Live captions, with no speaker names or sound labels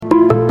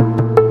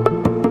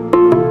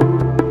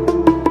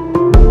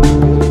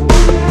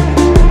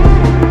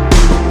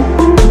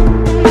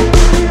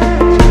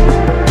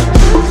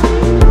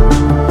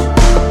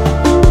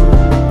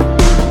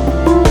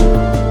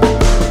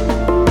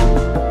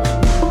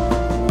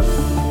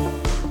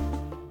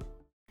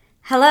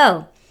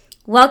Hello,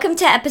 welcome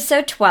to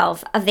episode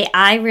 12 of the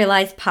I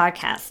Realize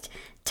podcast,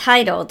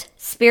 titled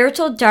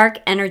Spiritual Dark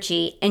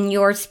Energy and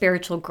Your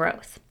Spiritual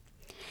Growth.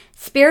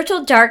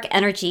 Spiritual dark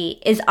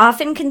energy is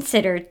often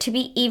considered to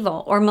be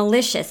evil or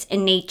malicious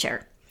in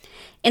nature.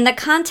 In the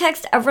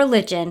context of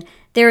religion,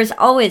 there is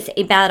always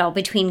a battle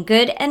between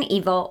good and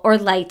evil or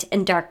light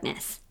and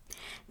darkness.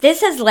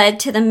 This has led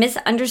to the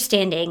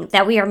misunderstanding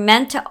that we are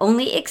meant to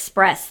only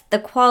express the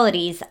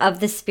qualities of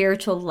the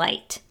spiritual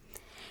light.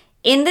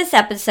 In this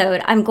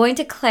episode, I'm going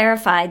to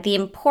clarify the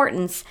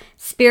importance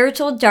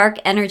spiritual dark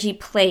energy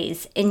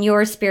plays in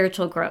your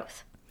spiritual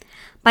growth.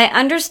 By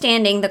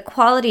understanding the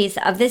qualities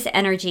of this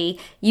energy,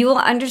 you will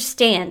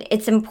understand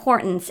its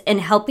importance in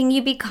helping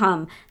you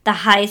become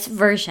the highest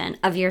version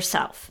of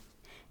yourself.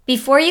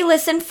 Before you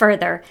listen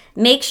further,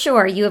 make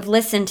sure you have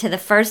listened to the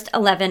first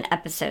 11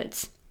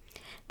 episodes.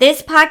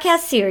 This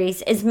podcast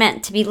series is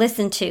meant to be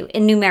listened to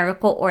in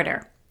numerical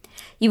order.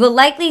 You will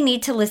likely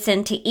need to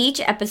listen to each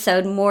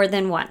episode more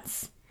than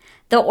once.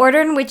 The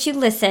order in which you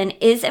listen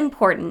is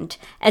important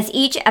as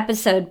each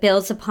episode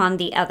builds upon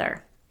the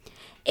other.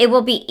 It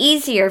will be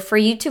easier for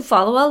you to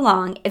follow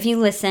along if you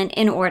listen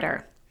in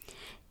order.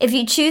 If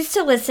you choose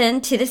to listen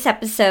to this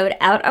episode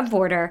out of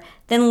order,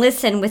 then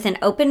listen with an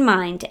open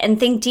mind and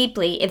think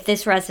deeply if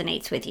this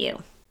resonates with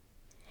you.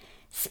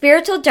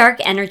 Spiritual dark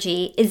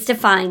energy is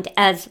defined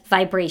as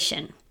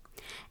vibration.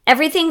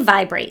 Everything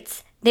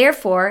vibrates.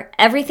 Therefore,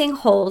 everything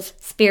holds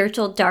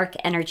spiritual dark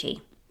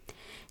energy.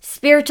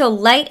 Spiritual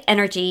light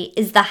energy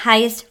is the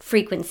highest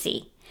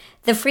frequency,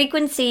 the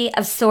frequency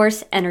of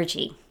source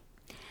energy.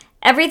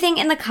 Everything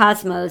in the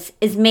cosmos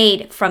is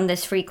made from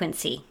this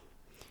frequency.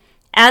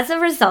 As a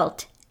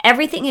result,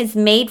 everything is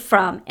made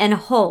from and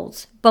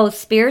holds both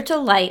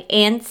spiritual light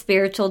and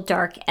spiritual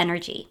dark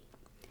energy.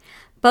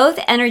 Both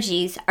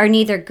energies are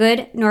neither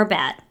good nor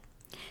bad.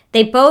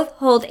 They both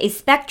hold a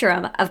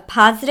spectrum of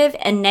positive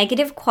and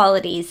negative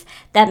qualities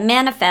that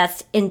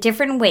manifest in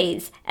different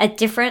ways at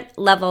different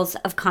levels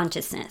of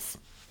consciousness.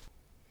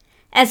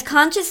 As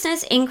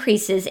consciousness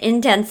increases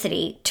in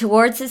density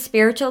towards the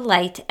spiritual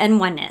light and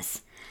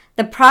oneness,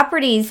 the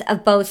properties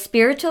of both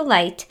spiritual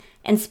light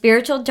and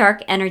spiritual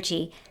dark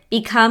energy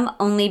become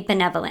only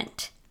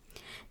benevolent.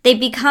 They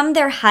become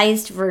their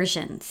highest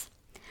versions.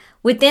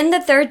 Within the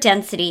third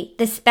density,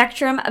 the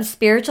spectrum of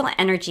spiritual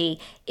energy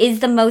is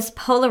the most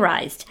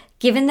polarized,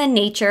 given the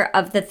nature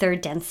of the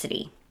third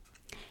density.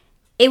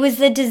 It was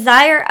the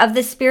desire of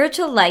the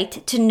spiritual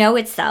light to know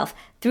itself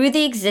through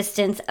the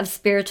existence of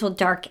spiritual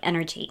dark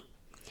energy.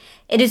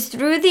 It is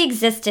through the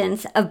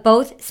existence of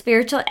both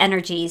spiritual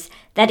energies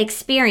that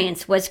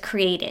experience was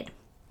created.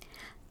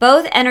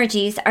 Both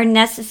energies are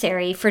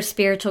necessary for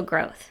spiritual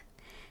growth.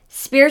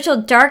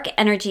 Spiritual dark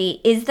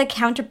energy is the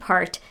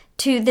counterpart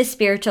to the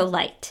spiritual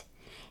light.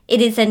 It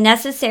is a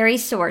necessary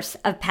source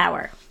of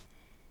power.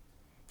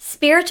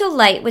 Spiritual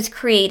light was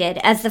created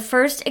as the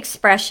first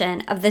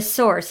expression of the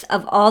source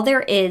of all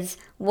there is,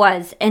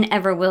 was, and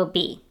ever will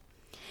be.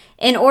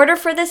 In order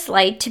for this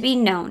light to be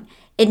known,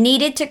 it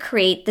needed to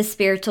create the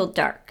spiritual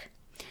dark.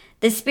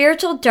 The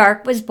spiritual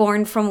dark was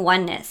born from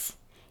oneness.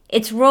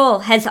 Its role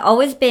has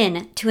always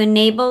been to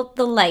enable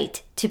the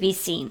light to be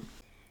seen.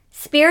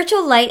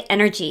 Spiritual light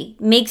energy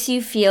makes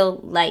you feel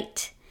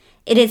light.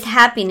 It is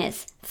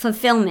happiness,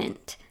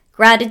 fulfillment,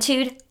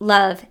 gratitude,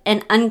 love,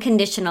 and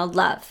unconditional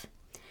love.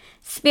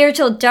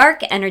 Spiritual dark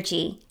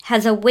energy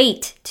has a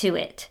weight to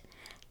it.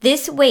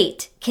 This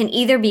weight can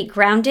either be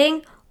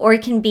grounding or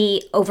it can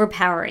be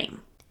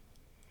overpowering.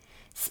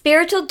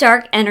 Spiritual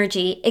dark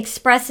energy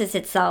expresses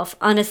itself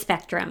on a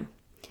spectrum.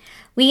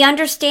 We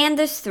understand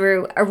this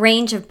through a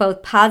range of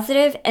both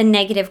positive and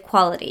negative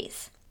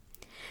qualities.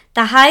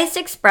 The highest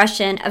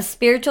expression of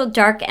spiritual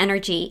dark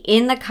energy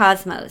in the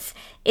cosmos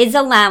is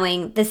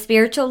allowing the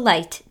spiritual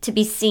light to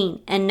be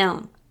seen and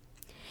known.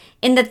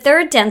 In the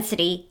third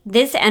density,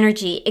 this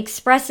energy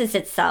expresses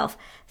itself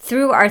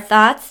through our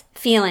thoughts,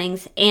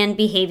 feelings, and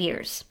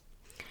behaviors.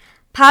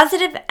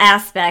 Positive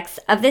aspects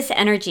of this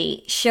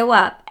energy show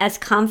up as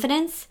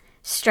confidence,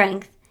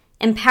 strength,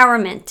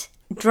 empowerment,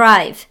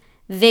 drive,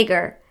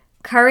 vigor,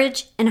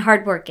 courage, and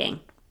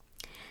hardworking.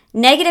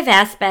 Negative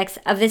aspects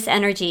of this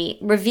energy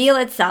reveal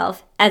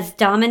itself as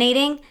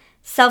dominating,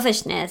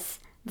 selfishness,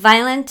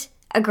 violent,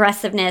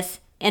 aggressiveness,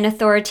 and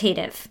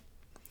authoritative.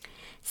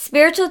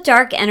 Spiritual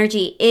dark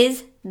energy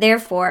is,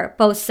 therefore,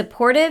 both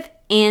supportive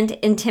and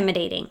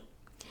intimidating.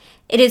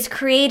 It is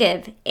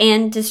creative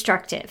and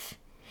destructive.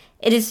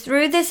 It is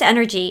through this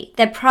energy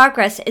that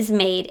progress is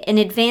made in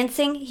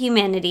advancing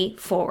humanity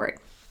forward.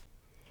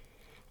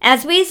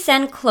 As we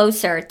ascend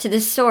closer to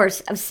the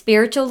source of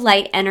spiritual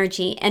light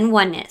energy and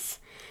oneness,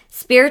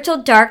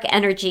 spiritual dark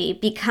energy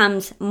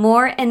becomes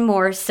more and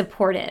more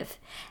supportive,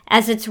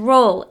 as its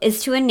role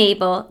is to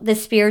enable the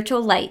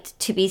spiritual light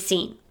to be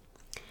seen.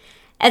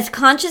 As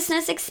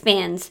consciousness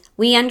expands,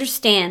 we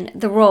understand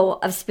the role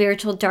of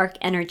spiritual dark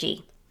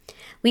energy.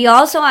 We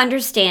also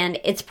understand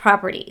its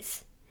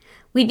properties.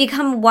 We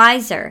become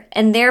wiser,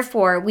 and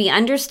therefore we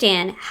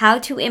understand how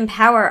to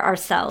empower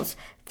ourselves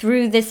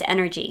through this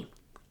energy.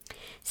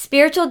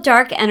 Spiritual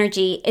dark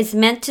energy is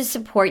meant to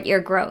support your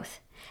growth.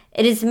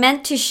 It is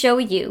meant to show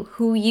you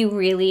who you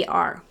really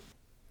are.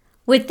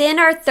 Within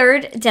our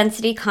third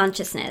density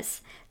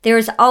consciousness, there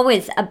is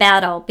always a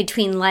battle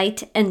between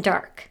light and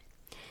dark.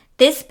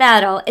 This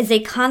battle is a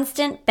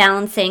constant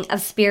balancing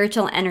of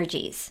spiritual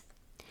energies.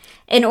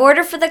 In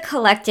order for the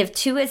collective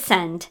to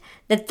ascend,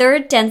 the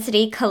third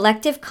density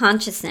collective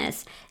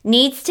consciousness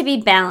needs to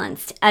be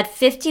balanced at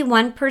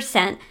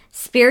 51%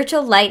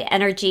 spiritual light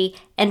energy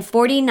and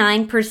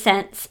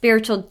 49%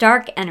 spiritual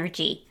dark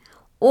energy,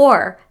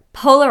 or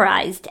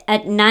polarized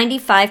at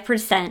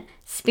 95%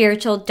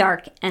 spiritual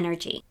dark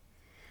energy.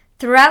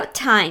 Throughout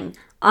time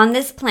on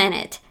this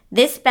planet,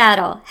 this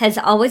battle has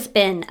always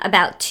been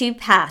about two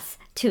paths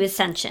to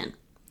ascension.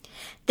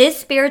 This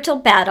spiritual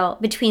battle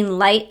between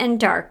light and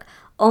dark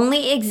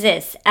only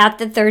exists at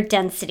the third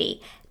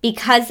density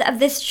because of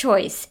this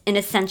choice in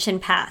ascension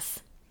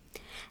paths.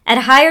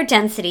 At higher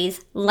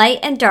densities, light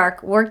and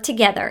dark work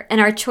together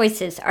and our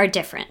choices are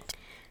different.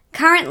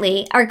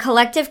 Currently, our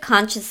collective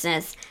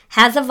consciousness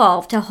has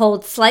evolved to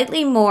hold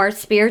slightly more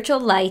spiritual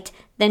light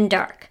than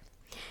dark.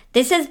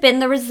 This has been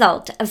the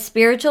result of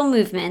spiritual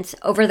movements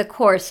over the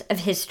course of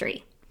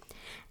history.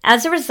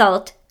 As a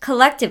result,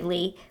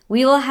 collectively,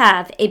 we will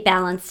have a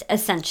balanced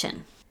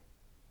ascension.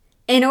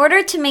 In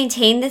order to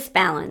maintain this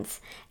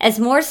balance, as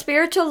more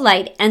spiritual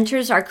light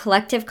enters our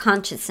collective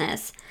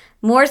consciousness,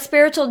 more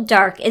spiritual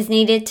dark is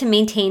needed to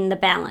maintain the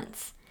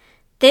balance.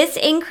 This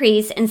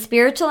increase in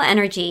spiritual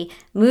energy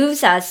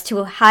moves us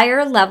to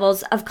higher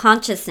levels of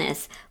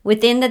consciousness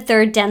within the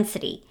third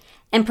density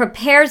and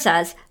prepares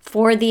us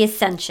for the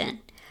ascension,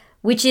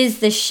 which is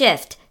the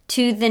shift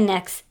to the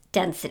next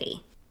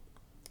density.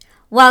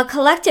 While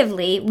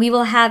collectively we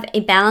will have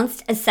a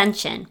balanced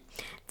ascension,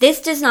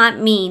 this does not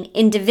mean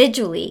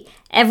individually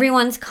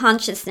everyone's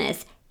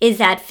consciousness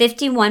is at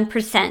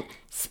 51%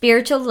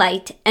 spiritual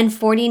light and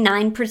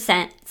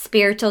 49%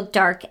 spiritual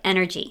dark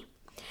energy.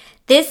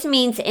 This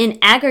means in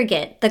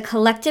aggregate the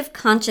collective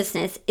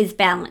consciousness is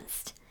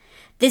balanced.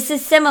 This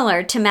is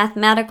similar to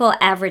mathematical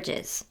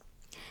averages.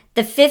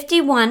 The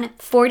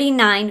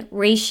 51-49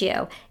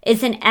 ratio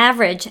is an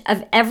average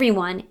of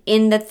everyone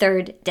in the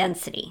third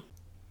density.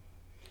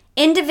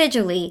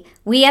 Individually,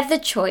 we have the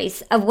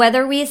choice of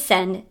whether we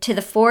ascend to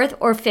the fourth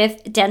or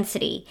fifth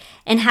density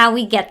and how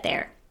we get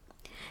there.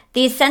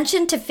 The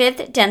ascension to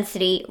fifth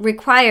density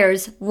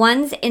requires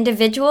one's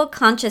individual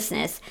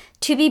consciousness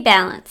to be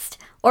balanced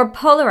or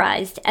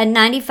polarized at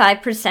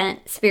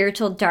 95%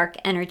 spiritual dark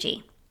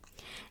energy.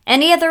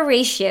 Any other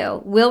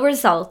ratio will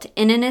result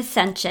in an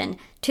ascension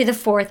to the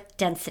fourth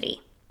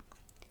density.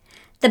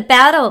 The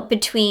battle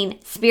between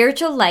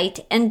spiritual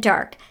light and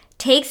dark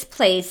takes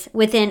place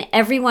within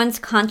everyone's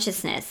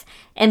consciousness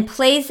and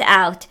plays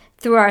out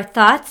through our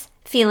thoughts,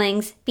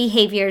 feelings,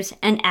 behaviors,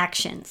 and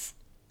actions.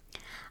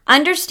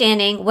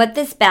 Understanding what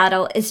this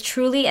battle is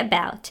truly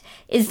about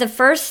is the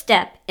first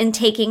step in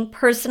taking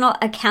personal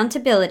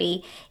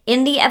accountability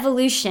in the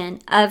evolution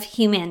of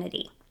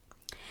humanity.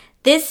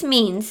 This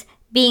means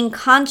being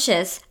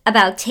conscious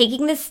about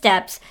taking the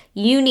steps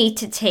you need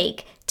to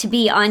take to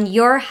be on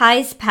your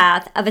highest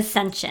path of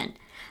ascension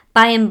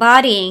by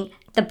embodying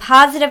the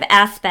positive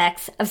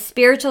aspects of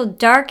spiritual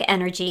dark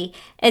energy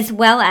as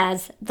well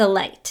as the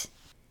light.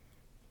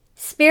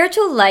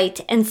 Spiritual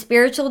light and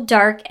spiritual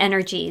dark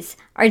energies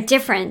are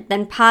different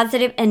than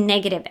positive and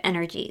negative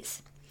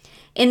energies.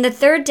 In the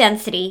third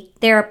density,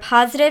 there are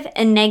positive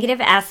and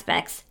negative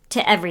aspects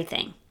to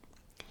everything.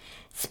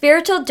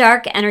 Spiritual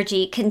dark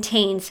energy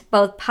contains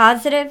both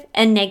positive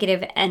and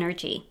negative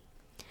energy.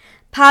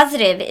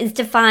 Positive is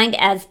defined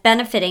as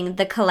benefiting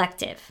the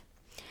collective.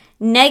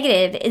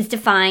 Negative is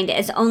defined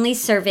as only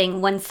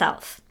serving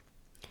oneself.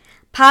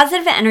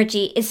 Positive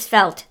energy is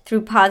felt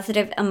through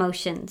positive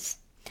emotions.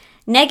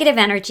 Negative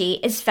energy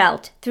is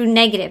felt through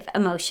negative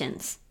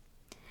emotions.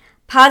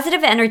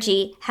 Positive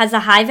energy has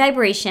a high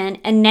vibration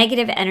and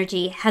negative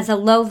energy has a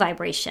low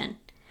vibration.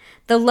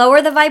 The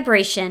lower the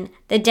vibration,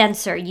 the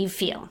denser you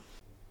feel.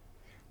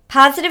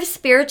 Positive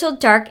spiritual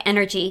dark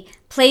energy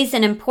plays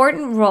an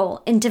important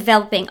role in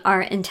developing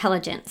our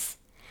intelligence.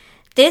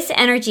 This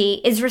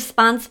energy is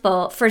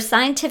responsible for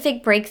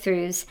scientific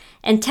breakthroughs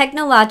and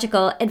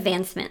technological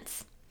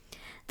advancements.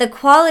 The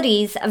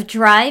qualities of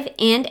drive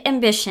and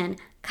ambition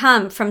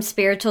come from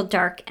spiritual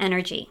dark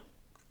energy.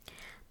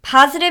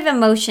 Positive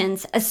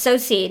emotions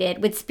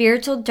associated with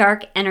spiritual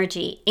dark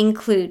energy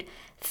include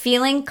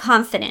feeling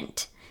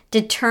confident,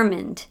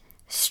 determined,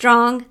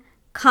 strong,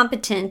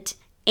 competent,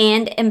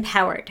 and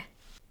empowered.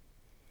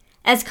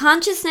 As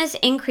consciousness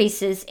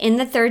increases in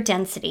the third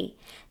density,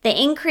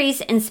 the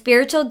increase in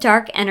spiritual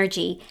dark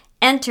energy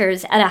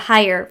enters at a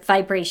higher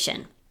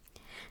vibration.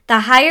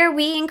 The higher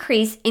we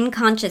increase in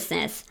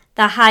consciousness,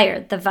 the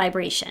higher the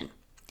vibration.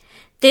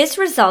 This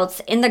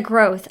results in the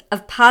growth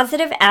of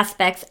positive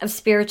aspects of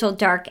spiritual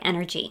dark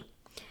energy.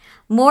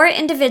 More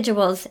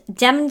individuals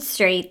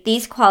demonstrate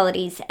these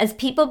qualities as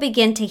people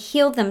begin to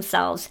heal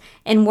themselves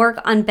and work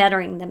on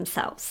bettering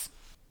themselves.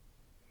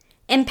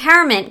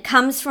 Empowerment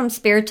comes from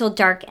spiritual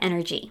dark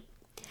energy.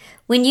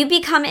 When you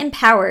become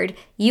empowered,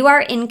 you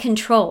are in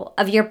control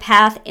of your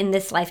path in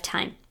this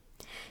lifetime.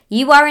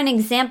 You are an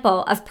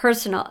example of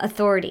personal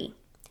authority.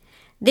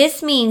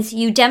 This means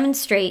you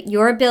demonstrate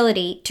your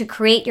ability to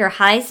create your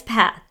highest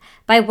path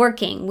by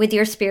working with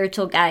your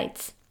spiritual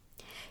guides.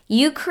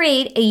 You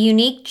create a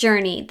unique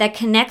journey that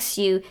connects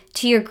you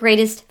to your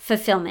greatest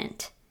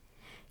fulfillment.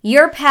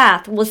 Your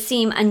path will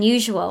seem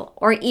unusual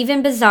or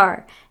even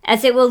bizarre,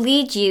 as it will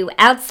lead you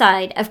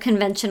outside of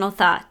conventional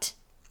thought.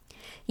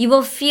 You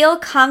will feel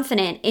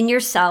confident in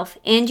yourself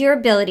and your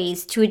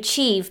abilities to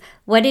achieve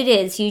what it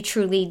is you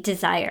truly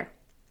desire.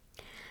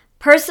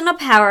 Personal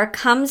power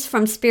comes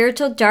from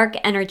spiritual dark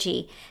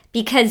energy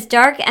because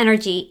dark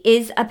energy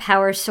is a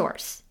power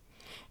source.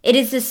 It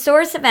is the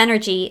source of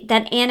energy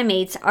that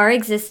animates our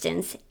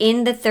existence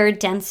in the third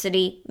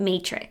density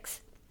matrix.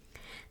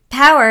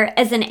 Power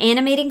as an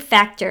animating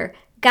factor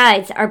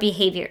guides our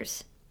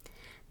behaviors.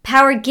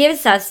 Power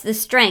gives us the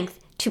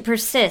strength to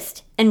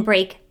persist and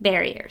break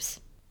barriers.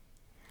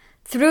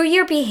 Through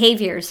your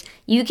behaviors,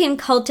 you can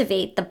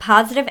cultivate the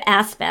positive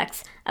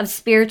aspects of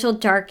spiritual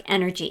dark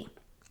energy.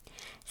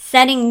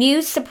 Setting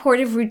new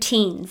supportive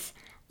routines,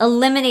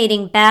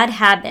 eliminating bad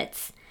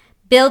habits,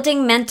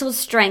 building mental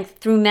strength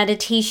through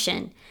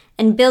meditation,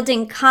 and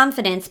building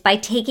confidence by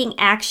taking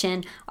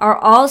action are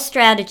all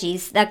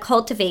strategies that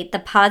cultivate the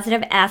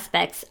positive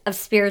aspects of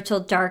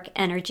spiritual dark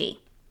energy.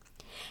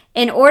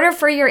 In order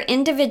for your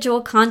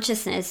individual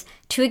consciousness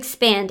to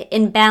expand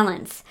in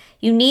balance,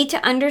 you need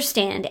to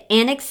understand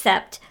and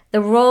accept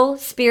the role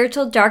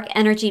spiritual dark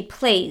energy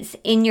plays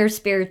in your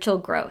spiritual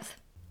growth.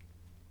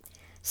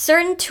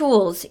 Certain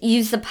tools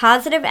use the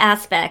positive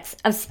aspects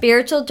of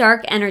spiritual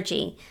dark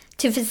energy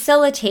to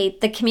facilitate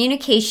the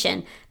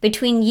communication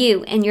between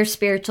you and your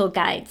spiritual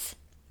guides.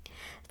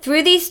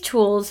 Through these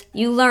tools,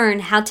 you learn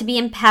how to be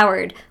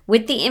empowered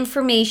with the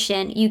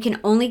information you can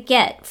only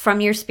get from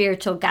your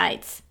spiritual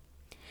guides.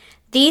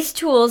 These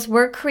tools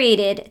were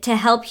created to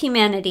help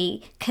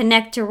humanity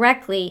connect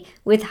directly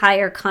with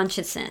higher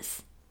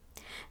consciousness.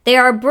 They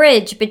are a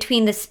bridge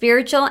between the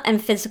spiritual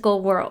and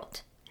physical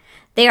world.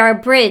 They are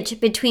a bridge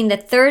between the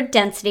third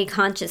density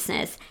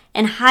consciousness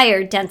and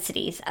higher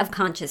densities of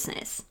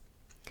consciousness.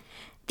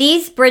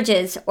 These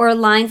bridges or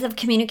lines of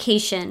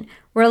communication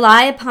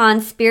rely upon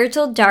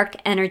spiritual dark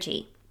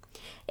energy.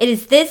 It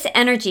is this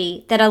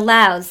energy that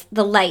allows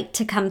the light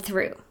to come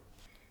through.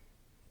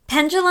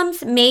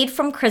 Pendulums made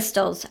from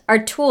crystals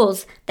are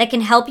tools that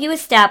can help you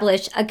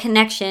establish a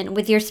connection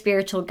with your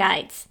spiritual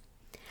guides.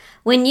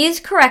 When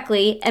used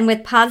correctly and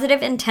with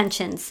positive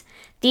intentions,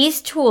 these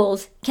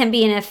tools can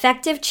be an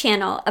effective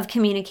channel of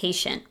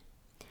communication.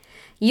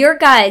 Your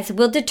guides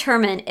will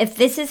determine if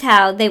this is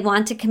how they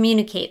want to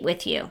communicate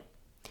with you.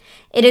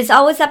 It is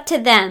always up to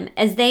them,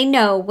 as they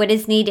know what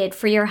is needed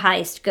for your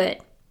highest good.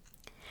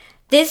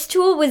 This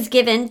tool was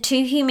given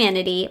to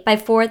humanity by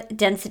fourth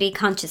density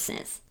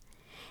consciousness.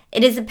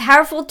 It is a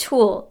powerful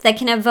tool that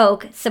can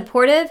evoke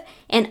supportive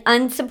and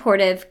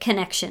unsupportive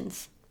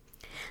connections.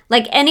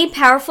 Like any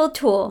powerful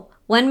tool,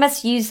 one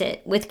must use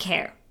it with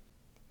care.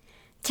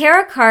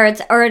 Tarot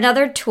cards are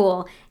another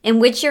tool in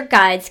which your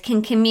guides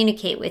can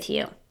communicate with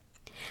you.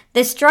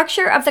 The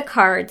structure of the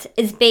cards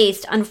is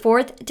based on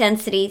fourth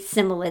density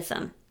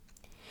symbolism.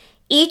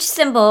 Each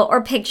symbol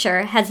or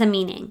picture has a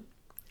meaning.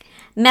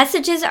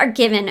 Messages are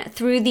given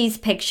through these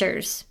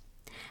pictures.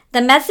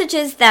 The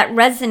messages that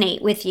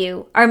resonate with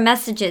you are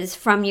messages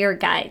from your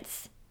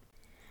guides.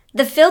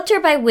 The filter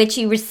by which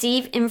you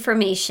receive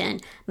information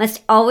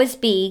must always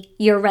be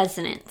your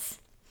resonance.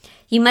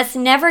 You must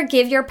never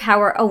give your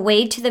power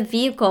away to the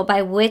vehicle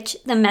by which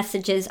the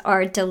messages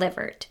are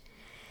delivered.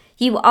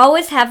 You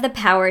always have the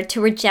power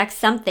to reject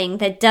something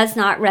that does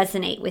not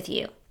resonate with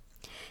you.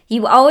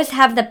 You always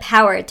have the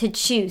power to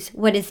choose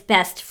what is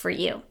best for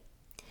you.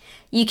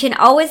 You can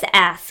always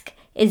ask,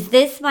 is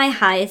this my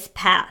highest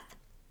path?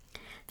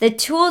 The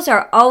tools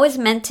are always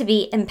meant to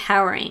be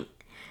empowering.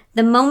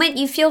 The moment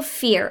you feel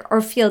fear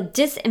or feel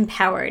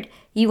disempowered,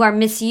 you are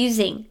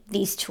misusing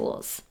these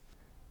tools.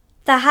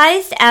 The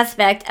highest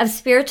aspect of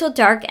spiritual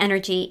dark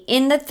energy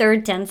in the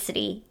third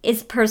density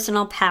is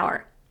personal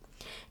power.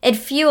 It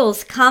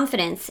fuels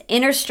confidence,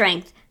 inner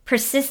strength,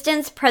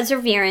 persistence,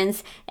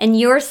 perseverance, and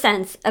your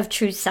sense of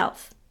true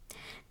self.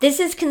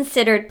 This is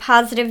considered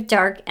positive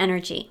dark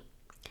energy.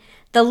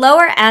 The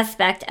lower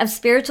aspect of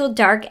spiritual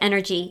dark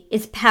energy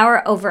is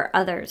power over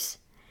others.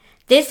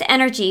 This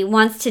energy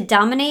wants to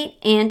dominate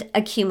and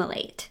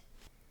accumulate.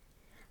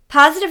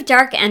 Positive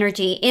dark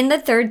energy in the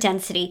third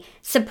density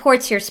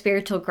supports your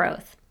spiritual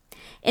growth.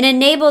 It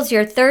enables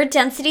your third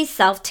density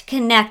self to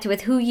connect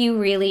with who you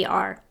really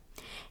are.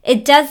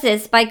 It does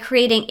this by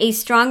creating a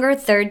stronger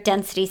third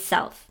density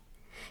self.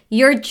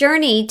 Your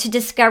journey to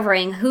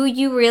discovering who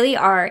you really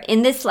are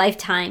in this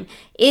lifetime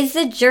is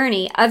the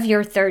journey of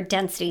your third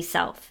density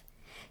self.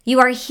 You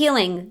are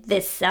healing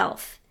this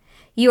self.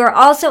 You are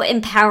also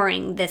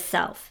empowering this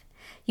self.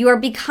 You are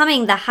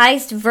becoming the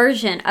highest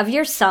version of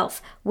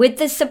yourself with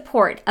the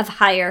support of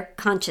higher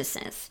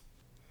consciousness.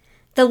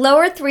 The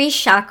lower three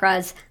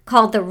chakras,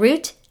 called the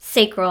root,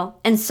 sacral,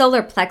 and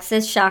solar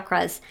plexus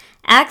chakras,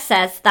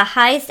 access the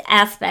highest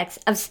aspects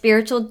of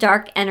spiritual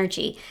dark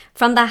energy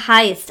from the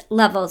highest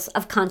levels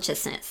of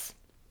consciousness.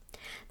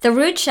 The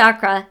root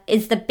chakra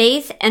is the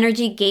base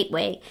energy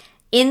gateway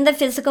in the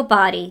physical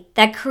body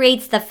that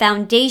creates the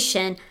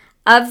foundation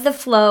of the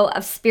flow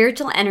of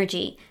spiritual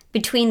energy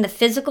between the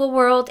physical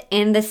world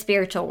and the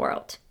spiritual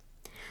world.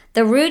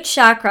 The root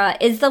chakra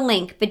is the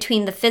link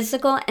between the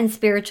physical and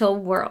spiritual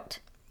world.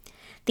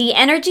 The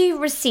energy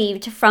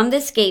received from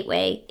this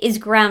gateway is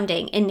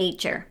grounding in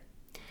nature.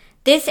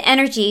 This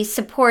energy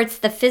supports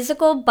the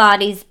physical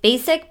body's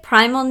basic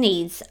primal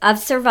needs of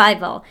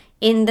survival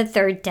in the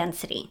third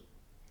density.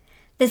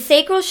 The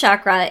sacral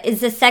chakra is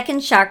the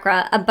second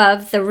chakra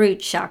above the root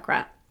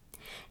chakra.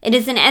 It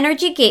is an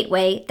energy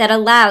gateway that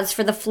allows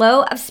for the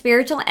flow of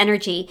spiritual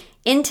energy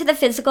into the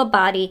physical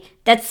body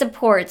that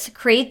supports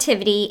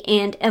creativity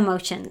and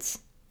emotions.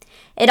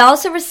 It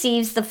also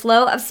receives the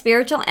flow of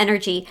spiritual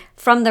energy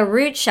from the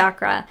root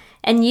chakra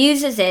and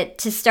uses it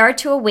to start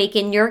to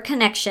awaken your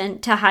connection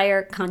to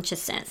higher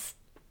consciousness.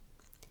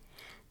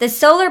 The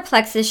solar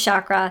plexus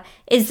chakra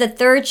is the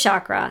third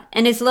chakra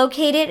and is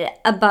located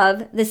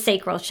above the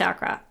sacral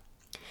chakra.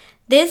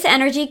 This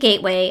energy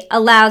gateway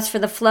allows for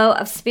the flow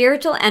of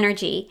spiritual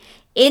energy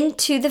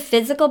into the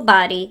physical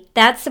body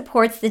that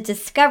supports the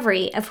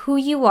discovery of who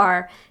you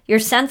are, your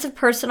sense of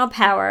personal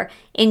power,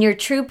 and your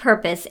true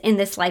purpose in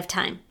this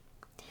lifetime.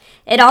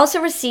 It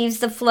also receives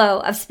the flow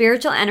of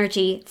spiritual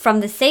energy from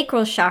the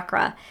sacral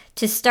chakra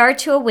to start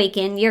to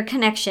awaken your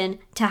connection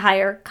to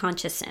higher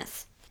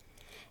consciousness.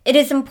 It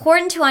is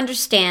important to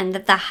understand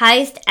that the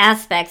highest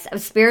aspects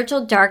of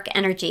spiritual dark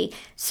energy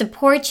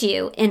support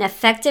you in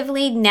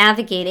effectively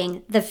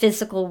navigating the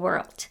physical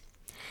world.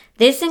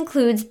 This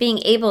includes being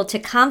able to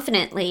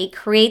confidently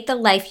create the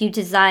life you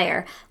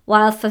desire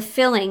while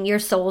fulfilling your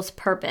soul's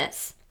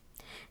purpose.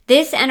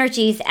 This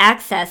energy is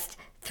accessed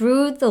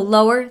through the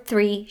lower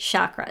three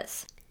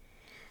chakras.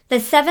 The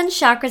 7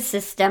 chakra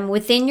system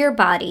within your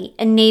body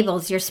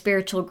enables your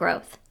spiritual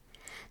growth.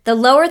 The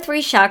lower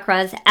 3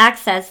 chakras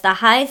access the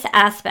highest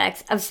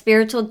aspects of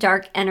spiritual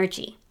dark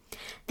energy.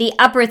 The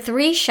upper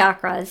 3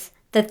 chakras,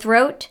 the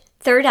throat,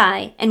 third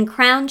eye, and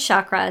crown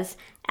chakras,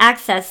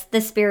 access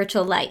the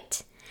spiritual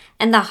light.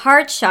 And the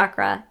heart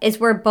chakra is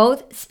where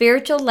both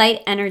spiritual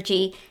light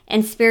energy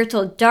and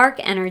spiritual dark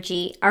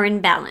energy are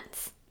in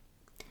balance.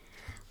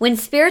 When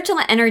spiritual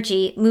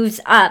energy moves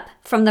up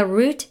from the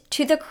root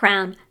to the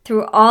crown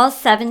through all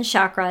 7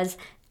 chakras,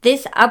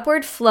 this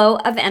upward flow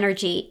of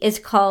energy is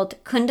called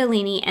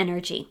Kundalini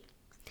energy.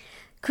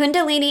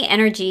 Kundalini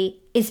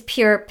energy is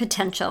pure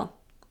potential.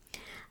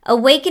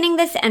 Awakening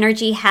this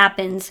energy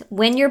happens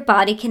when your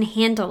body can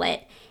handle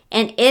it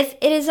and if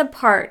it is a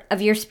part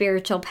of your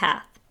spiritual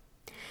path.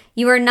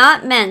 You are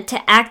not meant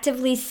to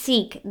actively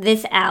seek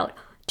this out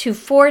to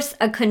force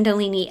a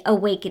Kundalini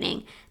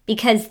awakening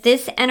because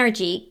this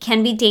energy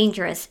can be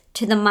dangerous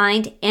to the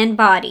mind and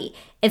body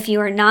if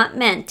you are not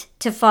meant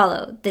to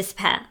follow this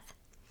path.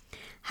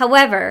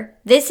 However,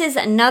 this is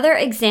another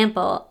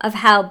example of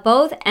how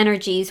both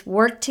energies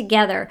work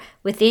together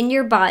within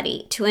your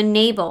body to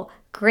enable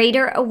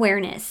greater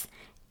awareness,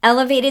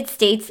 elevated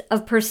states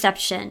of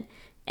perception,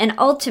 and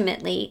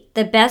ultimately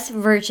the best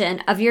version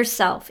of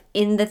yourself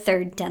in the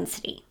third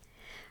density.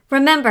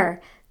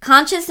 Remember,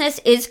 consciousness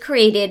is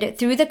created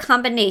through the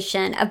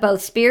combination of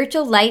both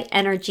spiritual light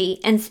energy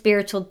and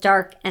spiritual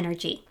dark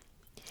energy.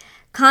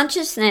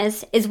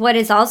 Consciousness is what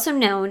is also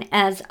known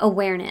as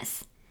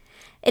awareness.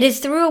 It is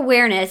through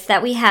awareness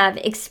that we have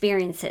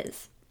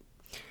experiences.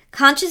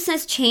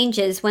 Consciousness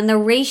changes when the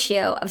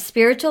ratio of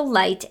spiritual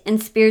light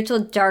and spiritual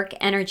dark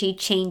energy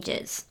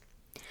changes.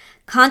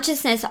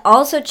 Consciousness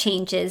also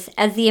changes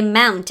as the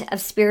amount of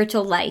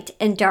spiritual light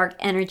and dark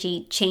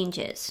energy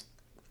changes.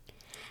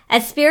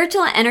 As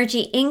spiritual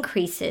energy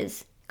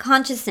increases,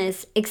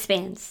 consciousness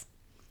expands.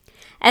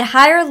 At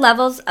higher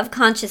levels of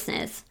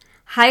consciousness,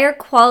 higher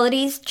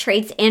qualities,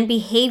 traits, and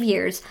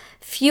behaviors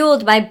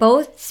fueled by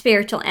both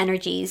spiritual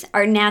energies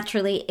are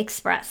naturally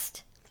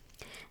expressed.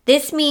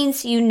 This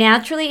means you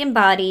naturally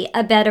embody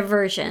a better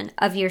version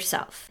of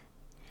yourself.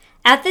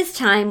 At this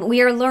time,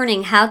 we are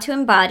learning how to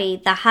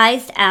embody the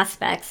highest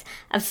aspects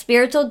of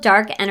spiritual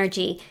dark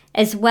energy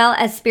as well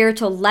as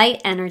spiritual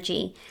light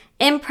energy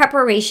in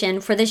preparation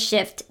for the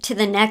shift to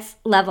the next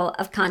level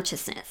of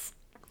consciousness.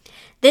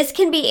 This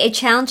can be a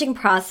challenging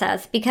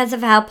process because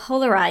of how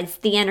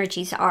polarized the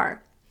energies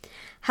are.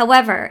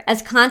 However,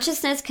 as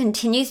consciousness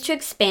continues to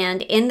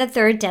expand in the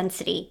third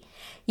density,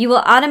 you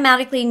will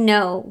automatically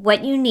know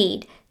what you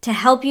need to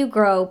help you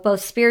grow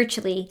both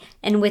spiritually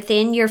and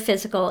within your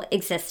physical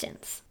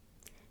existence.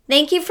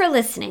 Thank you for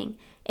listening.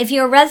 If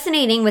you're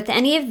resonating with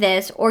any of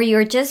this or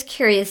you're just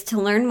curious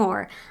to learn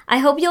more, I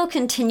hope you'll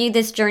continue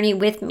this journey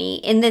with me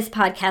in this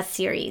podcast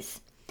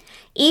series.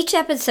 Each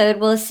episode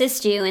will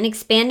assist you in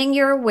expanding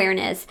your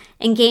awareness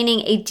and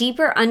gaining a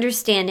deeper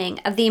understanding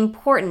of the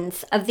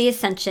importance of the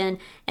ascension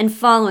and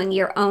following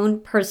your own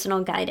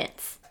personal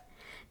guidance.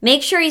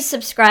 Make sure you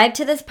subscribe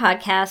to this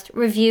podcast,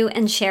 review,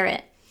 and share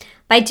it.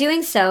 By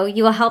doing so,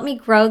 you will help me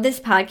grow this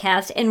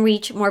podcast and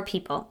reach more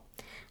people.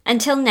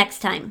 Until next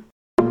time.